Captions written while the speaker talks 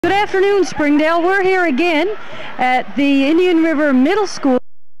Good afternoon, Springdale. We're here again at the Indian River Middle School.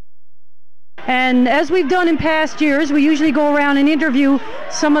 And as we've done in past years, we usually go around and interview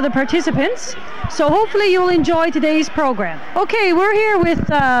some of the participants. So hopefully you'll enjoy today's program. Okay, we're here with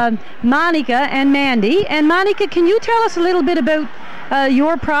Monica and Mandy. And Monica, can you tell us a little bit about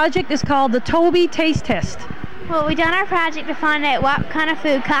your project? It's called the Toby Taste Test. Well, we done our project to find out what kind of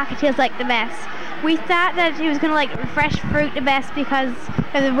food cockatiels like the best. We thought that it was going to like fresh fruit the best because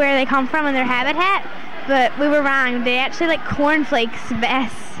of where they come from and their habitat, but we were wrong. They actually like cornflakes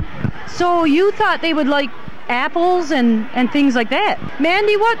best. So you thought they would like apples and things like that.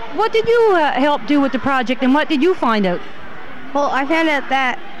 Mandy, what did you help do with the project, and what did you find out? Well, I found out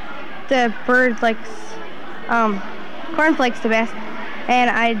that the bird likes cornflakes the best, and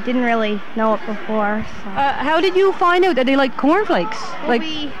I didn't really know it before. So. How did you find out that they like cornflakes? Well,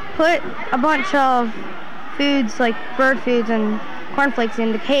 we put a bunch of foods, like bird foods and cornflakes,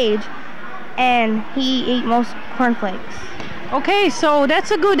 in the cage, and he ate most cornflakes. Okay, so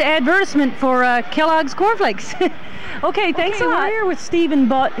that's a good advertisement for Kellogg's cornflakes. Okay, thanks a lot. We're here with Stephen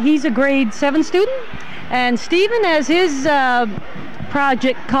Butt. He's a grade 7 student, and Stephen has his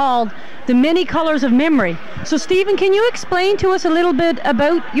project called The Many Colors of Memory. So Stephen, can you explain to us a little bit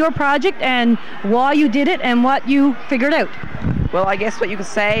about your project and why you did it and what you figured out? Well, I guess what you could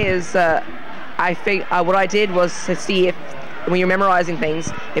say is what I did was to see if, when you're memorizing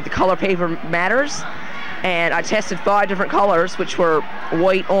things, if the color paper matters. And I tested 5 different colors, which were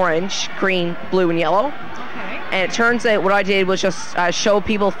white, orange, green, blue, and yellow. Okay. And it turns out what I did was just show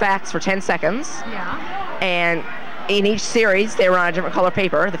people facts for 10 seconds. Yeah. And in each series, they were on a different color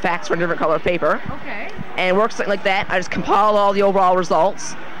paper. The facts were on a different color paper. Okay. And it works like that. I just compiled all the overall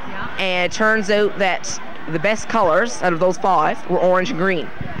results. Yeah. And it turns out that the best colors out of those 5 were orange and green.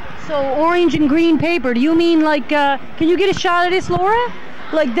 So orange and green paper, do you mean like, can you get a shot of this, Laura?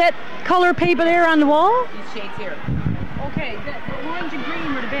 Like that color paper there on the wall? These shades here. Okay, the orange and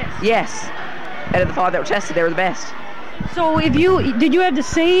green were the best. Yes. Out of the 5 that were tested, they were the best. So did you have the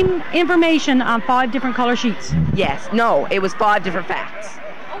same information on 5 different color sheets? Yes. No, it was 5 different facts.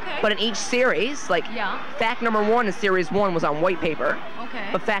 Okay. But in each series, like fact number 1 in series 1 was on white paper. Okay.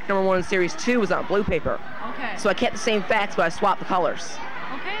 But fact number 1 in series 2 was on blue paper. Okay. So I kept the same facts, but I swapped the colors.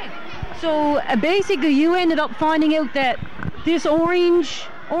 Okay. So basically you ended up finding out that this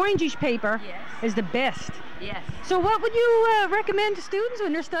orangish paper is the best. Yes. So what would you recommend to students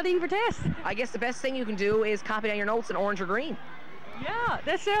when they're studying for tests? I guess the best thing you can do is copy down your notes in orange or green. Yeah,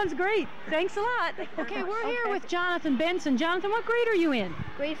 that sounds great. Thanks a lot. Okay, we're here with Jonathan Benson. Jonathan, what grade are you in?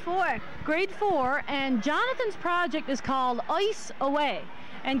 Grade 4. Grade 4, and Jonathan's project is called Ice Away.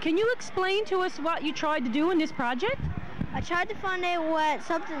 And can you explain to us what you tried to do in this project? I tried to find out what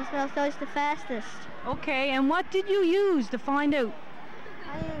substance melts ice the fastest. Okay, and what did you use to find out?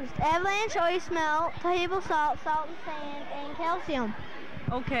 I used avalanche ice melt, table salt, salt and sand, and calcium.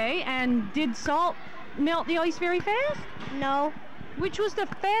 Okay, and did salt melt the ice very fast? No. Which was the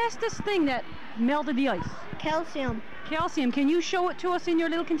fastest thing that melted the ice? Calcium. Calcium. Can you show it to us in your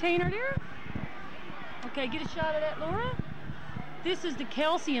little container there? Okay, get a shot of that, Laura. This is the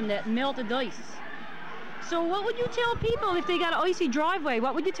calcium that melted the ice. So what would you tell people if they got an icy driveway?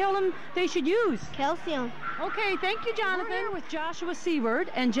 What would you tell them they should use? Calcium. Okay, thank you, Jonathan. We're here with Joshua Seward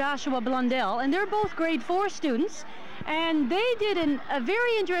and Joshua Blundell, and they're both grade 4 students, and they did a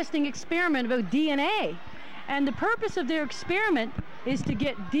very interesting experiment about DNA. And the purpose of their experiment is to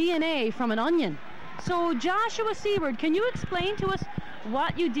get DNA from an onion. So Joshua Seward, can you explain to us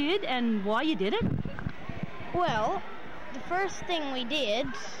what you did and why you did it? Well, the first thing we did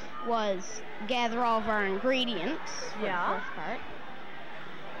was gather all of our ingredients for the first part.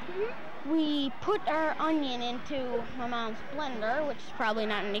 We put our onion into my mom's blender, which is probably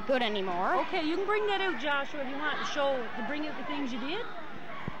not any good anymore. Okay, you can bring that out, Joshua, if you want to bring out the things you did.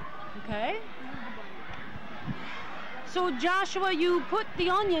 Okay. So Joshua, you put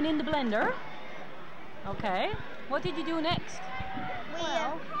the onion in the blender. Okay. What did you do next?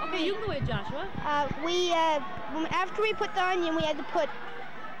 Okay, you can go ahead, Joshua. After we put the onion, we had to put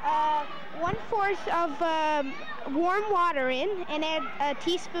 1/4 of warm water in and add a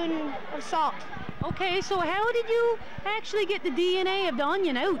teaspoon of salt. Okay, so how did you actually get the DNA of the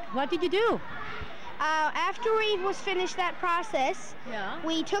onion out? What did you do? After we finished that process,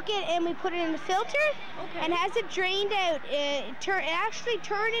 we took it and we put it in the filter, and as it drained out, it actually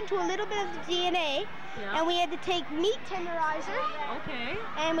turned into a little bit of the DNA, and we had to take meat tenderizer,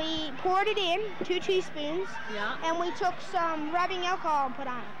 and we poured it in, 2 teaspoons, and we took some rubbing alcohol and put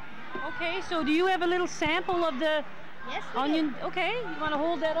on it. Okay, so do you have a little sample of the onion? Okay, you want to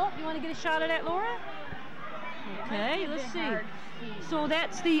hold that up? You want to get a shot of that, Laura? Okay, let's see. So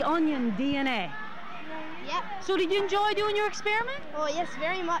that's the onion DNA. Yep. So did you enjoy doing your experiment? Oh, yes,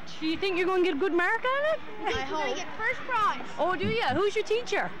 very much. Do you think you're going to get a good mark on it? I hope. I get first prize. Oh, do you? Who's your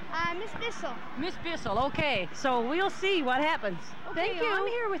teacher? Miss Bissell. Miss Bissell, okay. So we'll see what happens. Thank you. I'm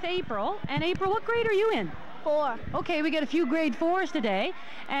here with April. And April, what grade are you in? 4. Okay, we got a few grade 4s today.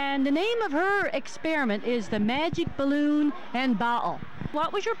 And the name of her experiment is the Magic Balloon and Bottle.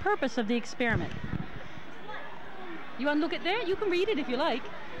 What was your purpose of the experiment? You want to look at that? You can read it if you like.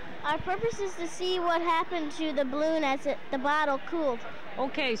 Our purpose is to see what happened to the balloon as the bottle cooled.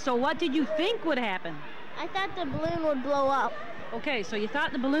 Okay, so what did you think would happen? I thought the balloon would blow up. Okay, so you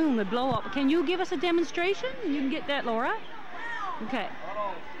thought the balloon would blow up. Can you give us a demonstration? You can get that, Laura. Okay.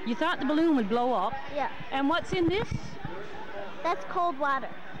 You thought the balloon would blow up. Yeah. And what's in this? That's cold water.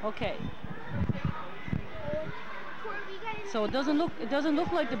 Okay. So it doesn't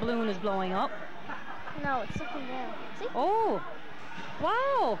look like the balloon is blowing up. No, it's looking down. See? Oh.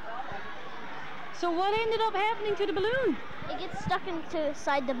 Wow. So what ended up happening to the balloon? It gets stuck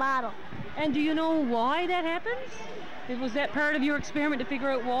inside the bottle. And do you know why that happens? Was that part of your experiment to figure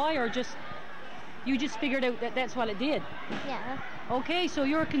out why, or you just figured out that that's what it did? Yeah. Okay, so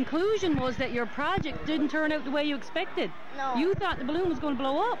your conclusion was that your project didn't turn out the way you expected. No. You thought the balloon was going to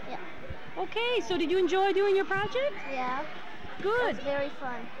blow up. Yeah. Okay, so did you enjoy doing your project? Yeah. Good. It's very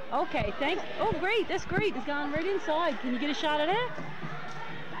fun. Okay, thanks. Oh, great. That's great. It's gone right inside. Can you get a shot of that?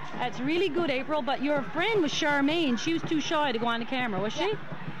 That's really good, April. But your friend was Charmaine. She was too shy to go on the camera, was she?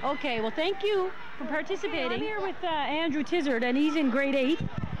 Yeah. Okay, well, thank you for participating. I'm here with Andrew Tizzard, and he's in grade 8.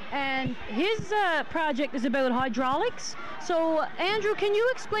 And his project is about hydraulics. So, Andrew, can you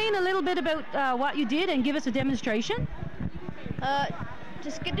explain a little bit about what you did and give us a demonstration?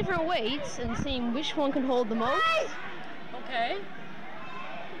 Just get different weights and seeing which one can hold the most. Okay.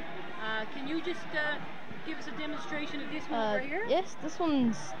 Can you just give us a demonstration of this one right here? Yes, this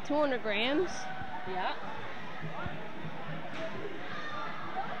one's 200 grams. Yeah.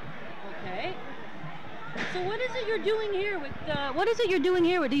 Okay. So what is it you're doing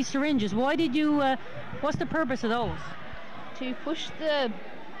here with these syringes? Why did you? What's the purpose of those? To push the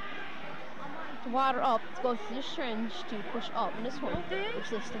water up, it goes to the syringe to push up, and this one,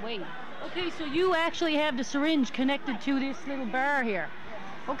 which lifts the weight. Okay, so you actually have the syringe connected to this little bar here.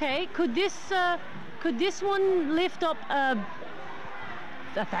 Okay, could this one lift up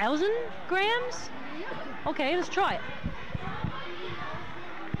 1,000 grams? Okay, let's try it.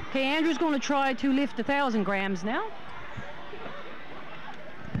 Okay, Andrew's going to try to lift 1,000 grams now.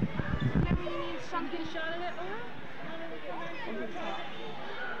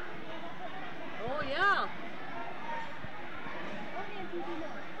 Oh yeah.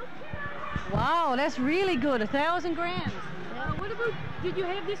 Wow, that's really good. 1,000 grams. Yeah. What about? Did you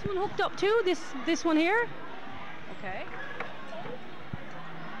have this one hooked up too? This one here? Okay.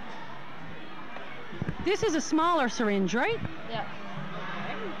 This is a smaller syringe, right? Yeah.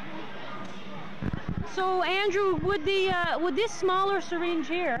 So Andrew, would this smaller syringe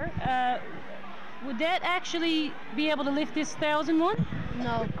here, would that actually be able to lift this 1,000 one?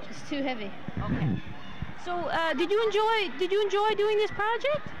 No, it's too heavy. Okay. So did you enjoy doing this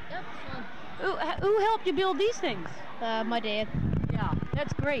project? Yep, it's fun. Who helped you build these things? My dad. Yeah,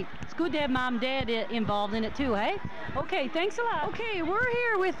 that's great. It's good to have Mom and Dad involved in it too, hey? Okay, thanks a lot. Okay, we're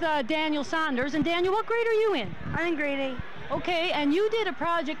here with Daniel Saunders. And Daniel, what grade are you in? I'm in grade 8. Okay, and you did a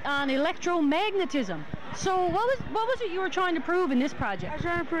project on electromagnetism. So what was it you were trying to prove in this project? I was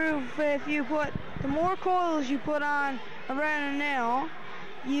trying to prove if you put, the more coils you put on around a nail,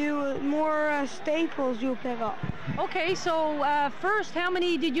 more staples you'll pick up. Okay, so first, how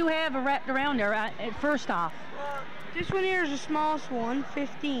many did you have wrapped around there first off? This one here is the smallest one,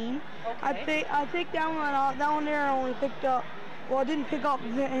 15. Okay. I picked that one up. That one there I only picked up, well, I didn't pick up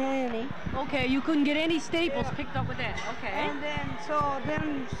any. Okay, you couldn't get any staples picked up with that. Okay. And then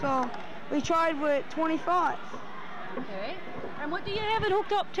so we tried with 25. Okay. And what do you have it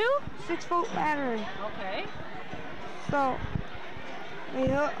hooked up to? 6-volt battery. Okay. So we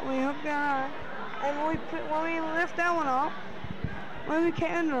hooked that on, and when we lift that one up, when we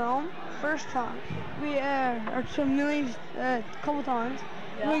counted them first time, we or some millions, couple times,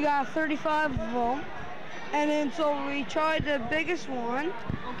 we got 35 of them, and then so we tried the biggest one.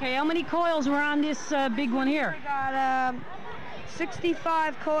 Okay, how many coils were on this big one here? We got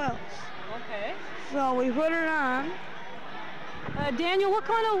 65 coils. Okay. So we put it on. Daniel, what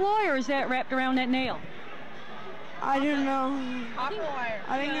kind of wire is that wrapped around that nail? I don't know. Copper wire.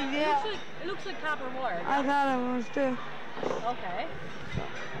 I think it looks like copper wire. I thought it was too. Okay.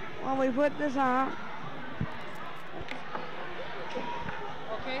 Well, we put this on.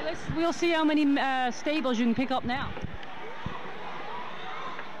 Okay, we'll see how many staples you can pick up now.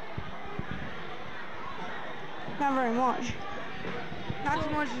 Not very much. Not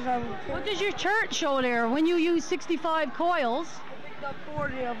as much as I would. What does your chart show there when you use 65 coils? We picked up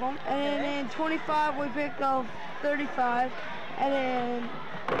 40 of them, and then in 25 we picked up 35, and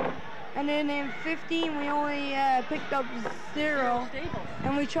then in 15 we only picked up 0.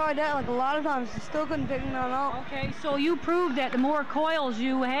 And we tried that like a lot of times, and still couldn't pick none up. Okay, so you proved that the more coils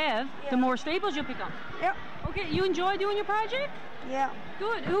you have, the more staples you pick up. Yep. Okay, you enjoy doing your project? Yeah.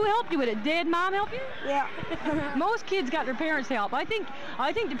 Good. Who helped you with it? Dad, Mom help you? Yeah. Most kids got their parents' help. I think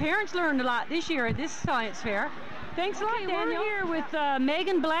the parents learned a lot this year at this science fair. Thanks a lot, Daniel. We're here with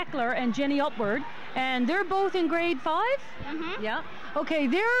Megan Blackler and Jenny Upward, and they're both in grade 5? Mm-hmm. Yeah. Okay,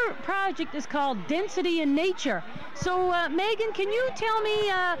 their project is called Density in Nature. So, Megan, can you tell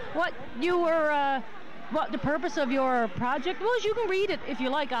me what the purpose of your project was? You can read it if you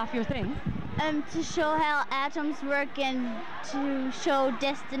like off your thing. To show how atoms work and to show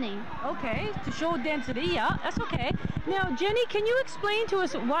destiny. Okay, to show density, yeah, that's okay. Now, Jenny, can you explain to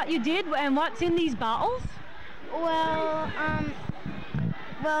us what you did and what's in these bottles? Well,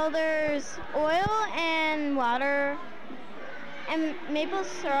 there's oil and water and maple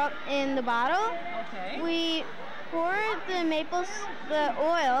syrup in the bottle. Okay. We poured the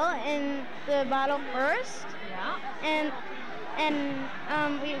oil in the bottle first. Yeah.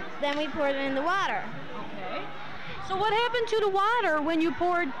 Then we poured it in the water. Okay. So what happened to the water when you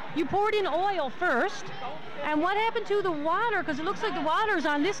poured in oil first? And what happened to the water? Because it looks like the water's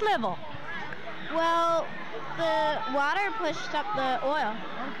on this level. Well, the water pushed up the oil.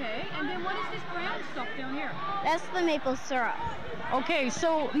 Okay. And then what is this brown stuff down here? That's the maple syrup. Okay,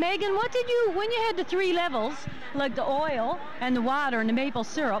 so Megan, what did you, when you had the 3 levels, like the oil and the water and the maple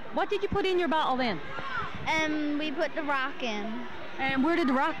syrup, what did you put in your bottle then? We put the rock in. And where did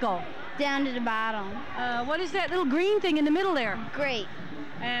the rock go? Down to the bottom. What is that little green thing in the middle there? Grape.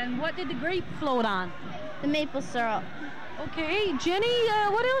 And what did the grape float on? The maple syrup. Okay, Jenny,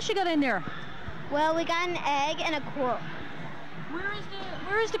 what else you got in there? Well, we got an egg and a cork.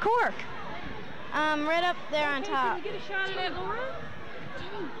 Where is the cork? Right up there on top. Can we get a shot of that, Laura?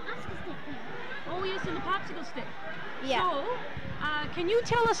 Jenny, popsicle stick there. Oh, yes, in the popsicle stick. Yeah. So, can you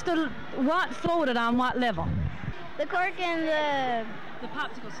tell us what floated on what level? The cork and the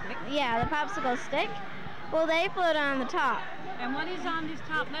popsicle stick. Yeah, the popsicle stick. Well, they float on the top. And what is on this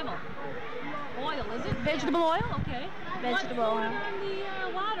top level? Oil, is it? Vegetable oil? Okay. Vegetable oil. What floated on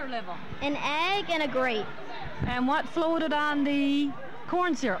the water level? An egg and a grape. And what floated on the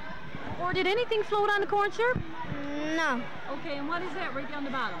corn syrup? Or did anything float on the corn syrup? No. Okay, and what is that right down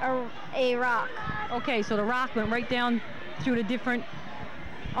the bottom? A rock. Okay, so the rock went right down through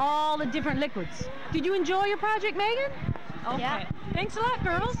all the different liquids. Did you enjoy your project, Megan? Okay. Yeah. Thanks a lot,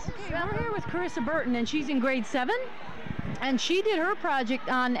 girls. Okay, we're here with Carissa Burton, and she's in grade 7. And she did her project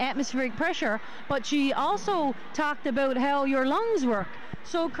on atmospheric pressure, but she also talked about how your lungs work.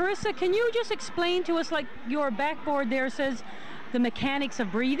 So, Carissa, can you just explain to us, like your backboard there says, the mechanics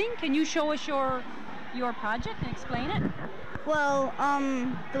of breathing? Can you show us your project and explain it? Well,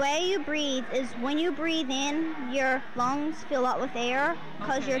 the way you breathe is when you breathe in, your lungs fill up with air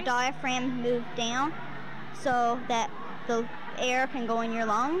because your diaphragm moves down so that the air can go in your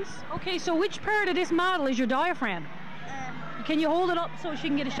lungs. Okay, so which part of this model is your diaphragm? Can you hold it up so she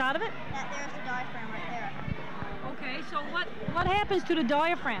can get a shot of it? There's the diaphragm right there. Okay, so what happens to the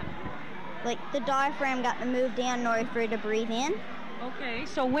diaphragm? Like the diaphragm got to move down in order for it to breathe in. Okay,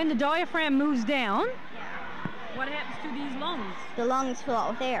 so when the diaphragm moves down, what happens to these lungs? The lungs fill up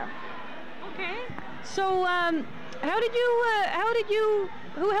with air. Okay, so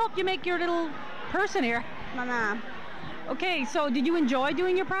who helped you make your little person here? My mom. Okay, so did you enjoy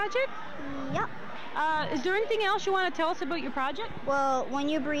doing your project? Yep. Is there anything else you want to tell us about your project? Well, when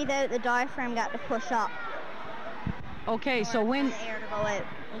you breathe out, the diaphragm got to push up. Okay, so when the air to go out.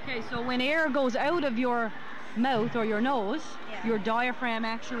 Okay, so when air goes out of your mouth or your nose, your diaphragm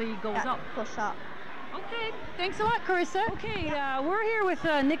actually goes up. Push up. Okay, thanks a lot, Carissa. Okay, we're here with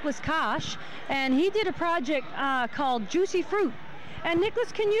Nicholas Kosh, and he did a project called Juicy Fruit. And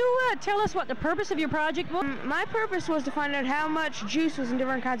Nicholas, can you tell us what the purpose of your project was? My purpose was to find out how much juice was in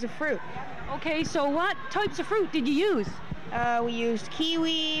different kinds of fruit. Okay, so what types of fruit did you use? We used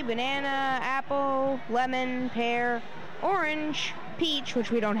kiwi, banana, apple, lemon, pear, orange, peach,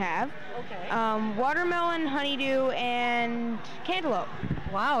 which we don't have, watermelon, honeydew, and cantaloupe.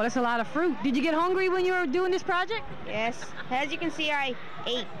 Wow, that's a lot of fruit. Did you get hungry when you were doing this project? Yes. As you can see, I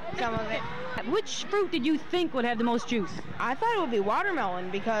ate some of it. Which fruit did you think would have the most juice? I thought it would be watermelon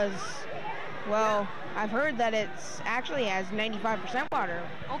because Well, I've heard that it's actually has 95% water.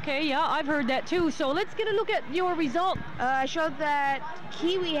 Okay, yeah, I've heard that too. So let's get a look at your result. I showed that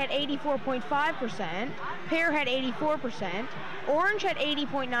kiwi had 84.5%, pear had 84%, orange had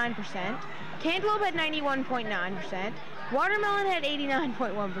 80.9%, cantaloupe had 91.9%, watermelon had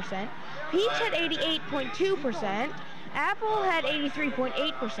 89.1%, peach had 88.2%, apple had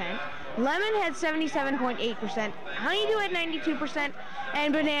 83.8%, lemon had 77.8%, honeydew had 92%,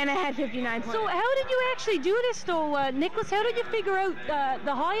 and banana had 59%. So how did you actually do this though, Nicholas? How did you figure out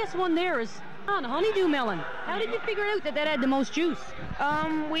the highest one there is on honeydew melon? How did you figure out that had the most juice?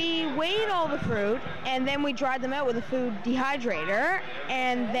 We weighed all the fruit, and then we dried them out with a food dehydrator,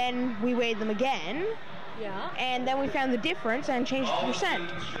 and then we weighed them again. Yeah. And then we found the difference and changed the percent.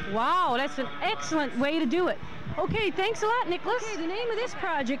 Wow, that's an excellent way to do it. Okay, thanks a lot, Nicholas. Okay, the name of this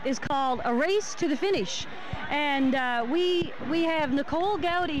project is called A Race to the Finish. And we have Nicole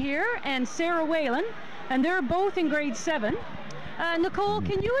Gowdy here and Sarah Whalen, and they're both in grade 7. Nicole,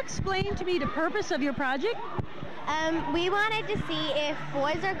 can you explain to me the purpose of your project? We wanted to see if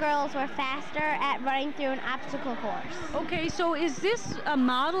boys or girls were faster at running through an obstacle course. Okay, so is this a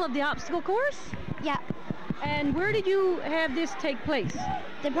model of the obstacle course? Yeah. And where did you have this take place?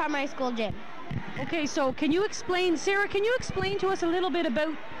 The primary school gym. Okay, so can you explain, Sarah, can you explain to us a little bit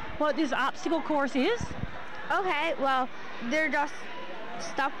about what this obstacle course is? Okay, well, they're just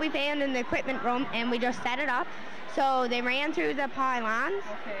stuff we found in the equipment room, and we just set it up. So they ran through the pylons,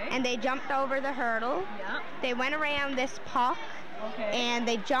 and they jumped over the hurdle. Yeah. They went around this puck, and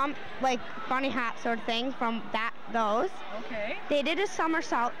they jumped like bunny hop sort of thing from those. Okay. They did a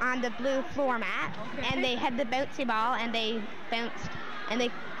somersault on the blue floor mat, and they had the bouncy ball, and they bounced, and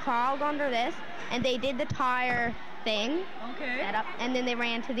they crawled under this, and they did the tire thing, set up, and then they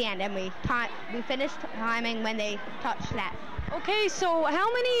ran to the end, and we finished timing when they touched that. Okay, so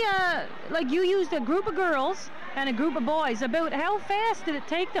how many, like you used a group of girls and a group of boys, about how fast did it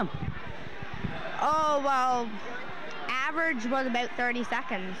take them? Oh, well, average was about 30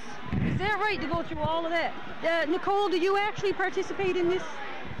 seconds. Is that right, to go through all of that? Nicole, did you actually participate in this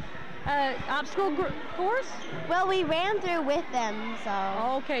obstacle course? Well, we ran through with them,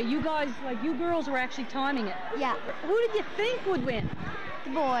 so... Okay, you guys, like you girls were actually timing it. Yeah. Who did you think would win?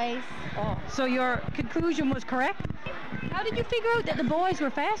 The boys. Oh, so your conclusion was correct? How did you figure out that the boys were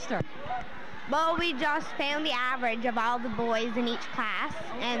faster? Well, we just found the average of all the boys in each class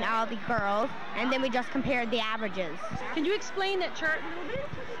and all the girls, and then we just compared the averages. Can you explain that chart a little bit?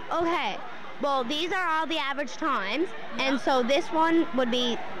 Okay. Well, these are all the average times, and so this one would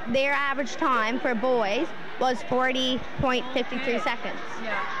be their average time for boys was 40.53 seconds.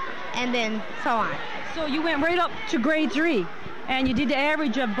 Yeah. And then so on. So you went right up to grade 3, and you did the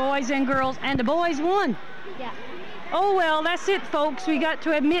average of boys and girls, and the boys won. Yeah. Oh, well, that's it, folks. We got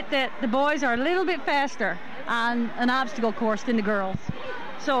to admit that the boys are a little bit faster on an obstacle course than the girls.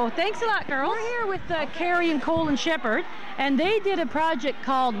 So thanks a lot, girls. We're here with Carrie and Cole and Shepard, and they did a project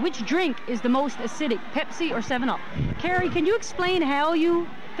called Which Drink is the Most Acidic, Pepsi or 7-Up? Carrie, can you explain how you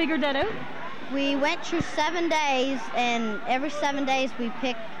figured that out? We went through 7 days, and every 7 days we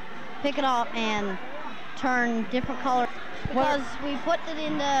pick it up and turn different colors. Because we put it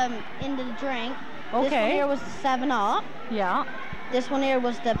into the drink. Okay. This one here was the 7-Up. Yeah. This one here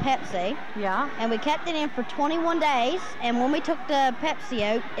was the Pepsi. Yeah. And we kept it in for 21 days, and when we took the Pepsi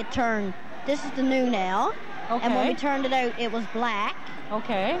out, it turned, this is the new now. Okay. And when we turned it out, it was black.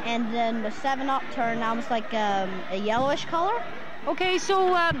 Okay. And then the 7-Up turned almost like a yellowish color. Okay,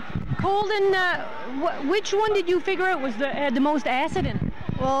 so Colden, which one did you figure out had the most acid in it?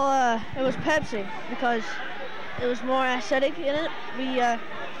 Well, it was Pepsi, because it was more acidic in it. We,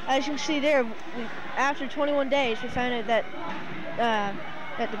 as you can see there, after 21 days, we found out that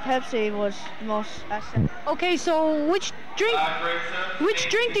the Pepsi was the most acidic. Okay, so which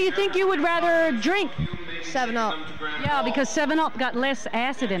drink do you think you would rather drink? 7-Up. Yeah, because 7-Up got less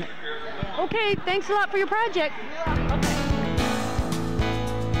acid in it. Okay, thanks a lot for your project. Okay.